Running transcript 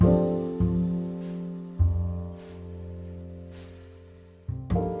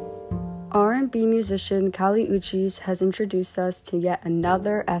R&B musician Kali Uchis has introduced us to yet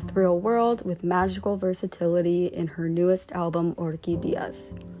another ethereal world with magical versatility in her newest album,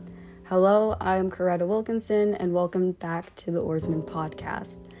 Orquídeas. Hello, I am Coretta Wilkinson, and welcome back to the Oarsman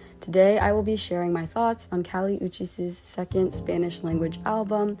Podcast. Today, I will be sharing my thoughts on Kali Uchis' second Spanish language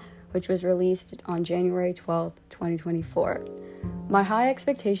album, which was released on January 12th, 2024. My high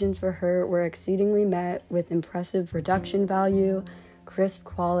expectations for her were exceedingly met with impressive production value, crisp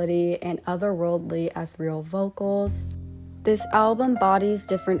quality, and otherworldly ethereal vocals. This album embodies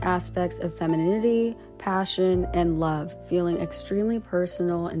different aspects of femininity, passion, and love, feeling extremely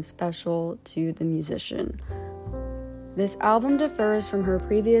personal and special to the musician. This album differs from her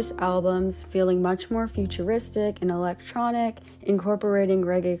previous albums, feeling much more futuristic and electronic, incorporating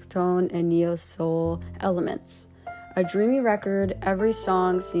reggaeton and neo-soul elements. A dreamy record, every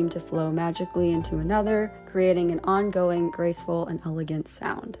song seemed to flow magically into another, creating an ongoing, graceful, and elegant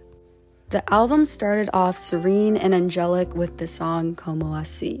sound. The album started off serene and angelic with the song Como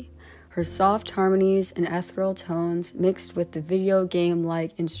Así. Her soft harmonies and ethereal tones, mixed with the video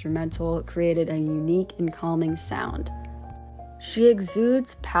game-like instrumental, created a unique and calming sound. She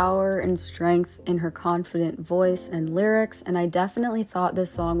exudes power and strength in her confident voice and lyrics, and I definitely thought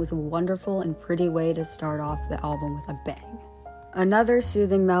this song was a wonderful and pretty way to start off the album with a bang. Another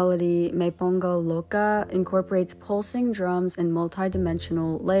soothing melody, Me Pongo Loca, incorporates pulsing drums and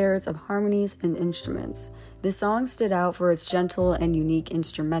multi-dimensional layers of harmonies and instruments. The song stood out for its gentle and unique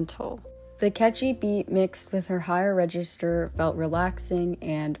instrumental. The catchy beat mixed with her higher register felt relaxing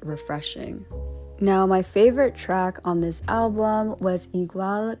and refreshing. Now, my favorite track on this album was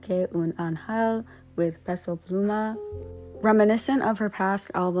Igual que un Ángel with Peso Pluma. Reminiscent of her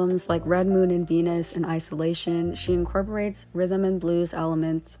past albums like Red Moon and Venus and Isolation, she incorporates rhythm and blues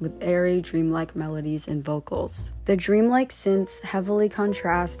elements with airy, dreamlike melodies and vocals. The dreamlike synths heavily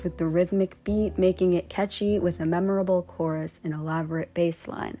contrast with the rhythmic beat, making it catchy with a memorable chorus and elaborate bass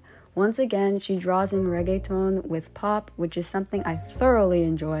line. Once again, she draws in reggaeton with pop, which is something I thoroughly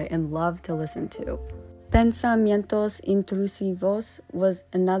enjoy and love to listen to. Pensamientos Intrusivos was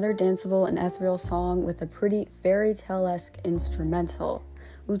another danceable and ethereal song with a pretty fairy tale-esque instrumental.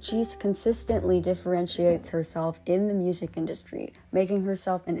 Uchis consistently differentiates herself in the music industry, making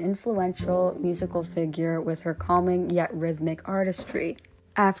herself an influential musical figure with her calming yet rhythmic artistry.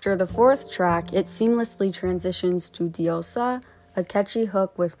 After the fourth track, it seamlessly transitions to Diosa, a catchy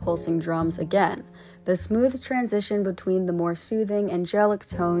hook with pulsing drums again. The smooth transition between the more soothing, angelic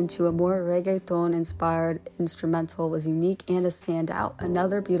tone to a more reggaeton-inspired instrumental was unique and a standout,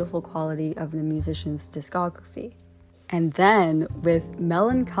 another beautiful quality of the musician's discography. And then, with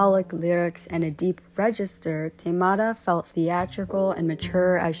melancholic lyrics and a deep register, Temada felt theatrical and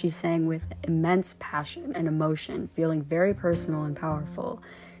mature as she sang with immense passion and emotion, feeling very personal and powerful.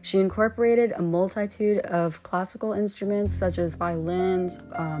 She incorporated a multitude of classical instruments such as violins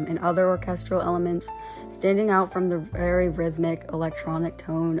and other orchestral elements, standing out from the very rhythmic electronic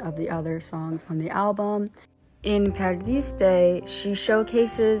tone of the other songs on the album. In Perdiste, she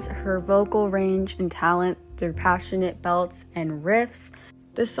showcases her vocal range and talent through passionate belts and riffs.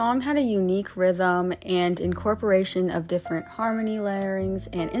 The song had a unique rhythm and incorporation of different harmony layerings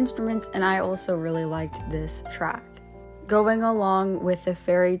and instruments, and I also really liked this track. Going along with the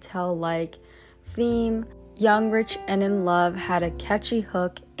fairy tale-like theme, Young, Rich, and in Love had a catchy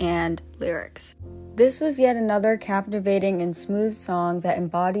hook and lyrics. This was yet another captivating and smooth song that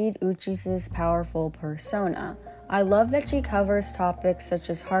embodied Uchis' powerful persona. I love that she covers topics such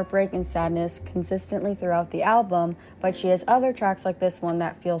as heartbreak and sadness consistently throughout the album, but she has other tracks like this one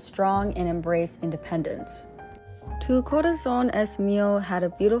that feel strong and embrace independence. Tu Corazón es Mío had a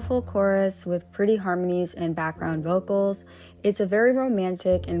beautiful chorus with pretty harmonies and background vocals. It's a very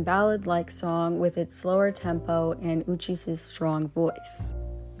romantic and ballad-like song with its slower tempo and Uchis' strong voice.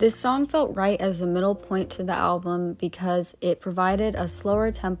 This song felt right as a middle point to the album because it provided a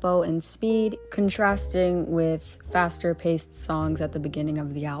slower tempo and speed, contrasting with faster-paced songs at the beginning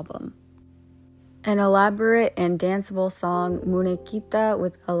of the album. An elaborate and danceable song, Muñequita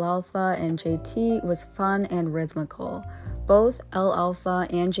with El Alfa and JT, was fun and rhythmical. Both El Alfa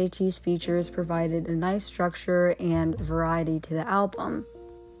and JT's features provided a nice structure and variety to the album.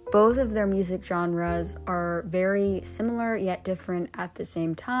 Both of their music genres are very similar yet different at the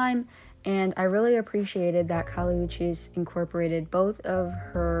same time, and I really appreciated that Kali Uchis incorporated both of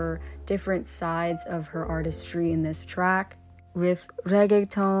her different sides of her artistry in this track, with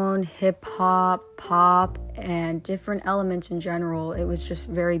reggaeton, hip-hop, pop, and different elements in general. It was just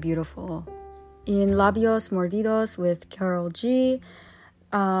very beautiful. In Labios Mordidos with Karol G,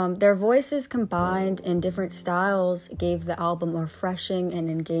 Their voices combined in different styles gave the album a refreshing and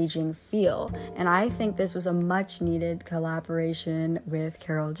engaging feel. And I think this was a much needed collaboration with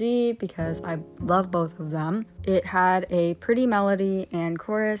Karol G because I love both of them. It had a pretty melody and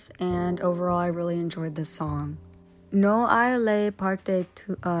chorus, and overall I really enjoyed this song. No Hay Le Parte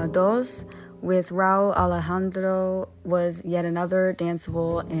Dos with Raúl Alejandro was yet another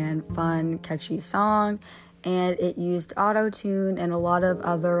danceable and fun, catchy song, and it used auto-tune and a lot of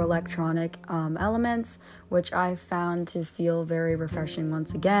other electronic elements, which I found to feel very refreshing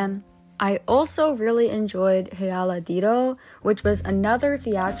once again. I also really enjoyed Realadito, which was another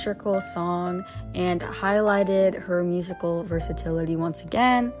theatrical song and highlighted her musical versatility once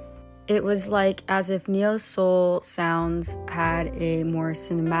again. It was like as if neo-soul sounds had a more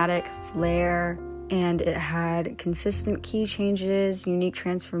cinematic flair, and it had consistent key changes, unique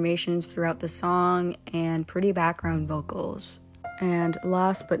transformations throughout the song, and pretty background vocals. And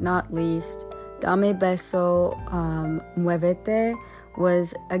last but not least, Dame Beso Muévete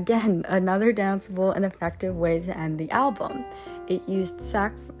was again another danceable and effective way to end the album. It used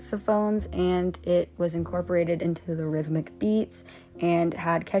saxophones and it was incorporated into the rhythmic beats and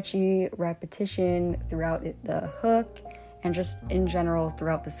had catchy repetition throughout the hook and just in general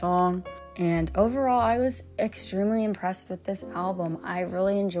throughout the song. And overall, I was extremely impressed with this album. I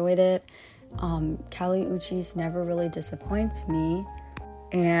really enjoyed it. Kali Uchis never really disappoints me.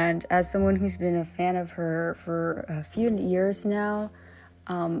 And as someone who's been a fan of her for a few years now,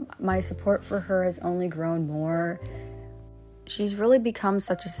 my support for her has only grown more. She's really become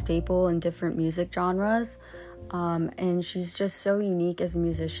such a staple in different music genres. And she's just so unique as a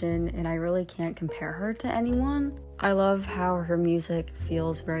musician, and I really can't compare her to anyone. I love how her music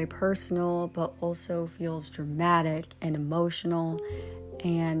feels very personal, but also feels dramatic and emotional,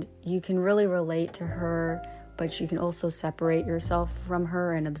 and you can really relate to her, but you can also separate yourself from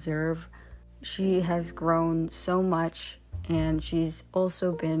her and observe. She has grown so much, and she's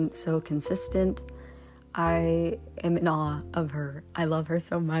also been so consistent. I am in awe of her. I love her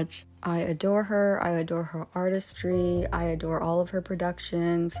so much. I adore her. I adore her artistry. I adore all of her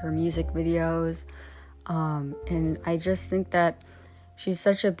productions, her music videos. And I just think that she's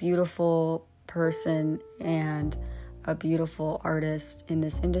such a beautiful person and a beautiful artist in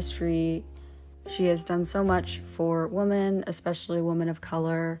this industry. She has done so much for women, especially women of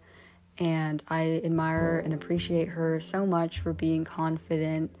color. And I admire and appreciate her so much for being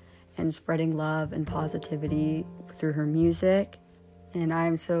confident and spreading love and positivity through her music. And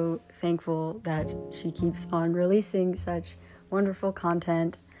I'm so thankful that she keeps on releasing such wonderful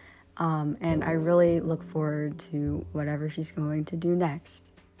content. And I really look forward to whatever she's going to do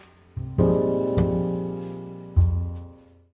next.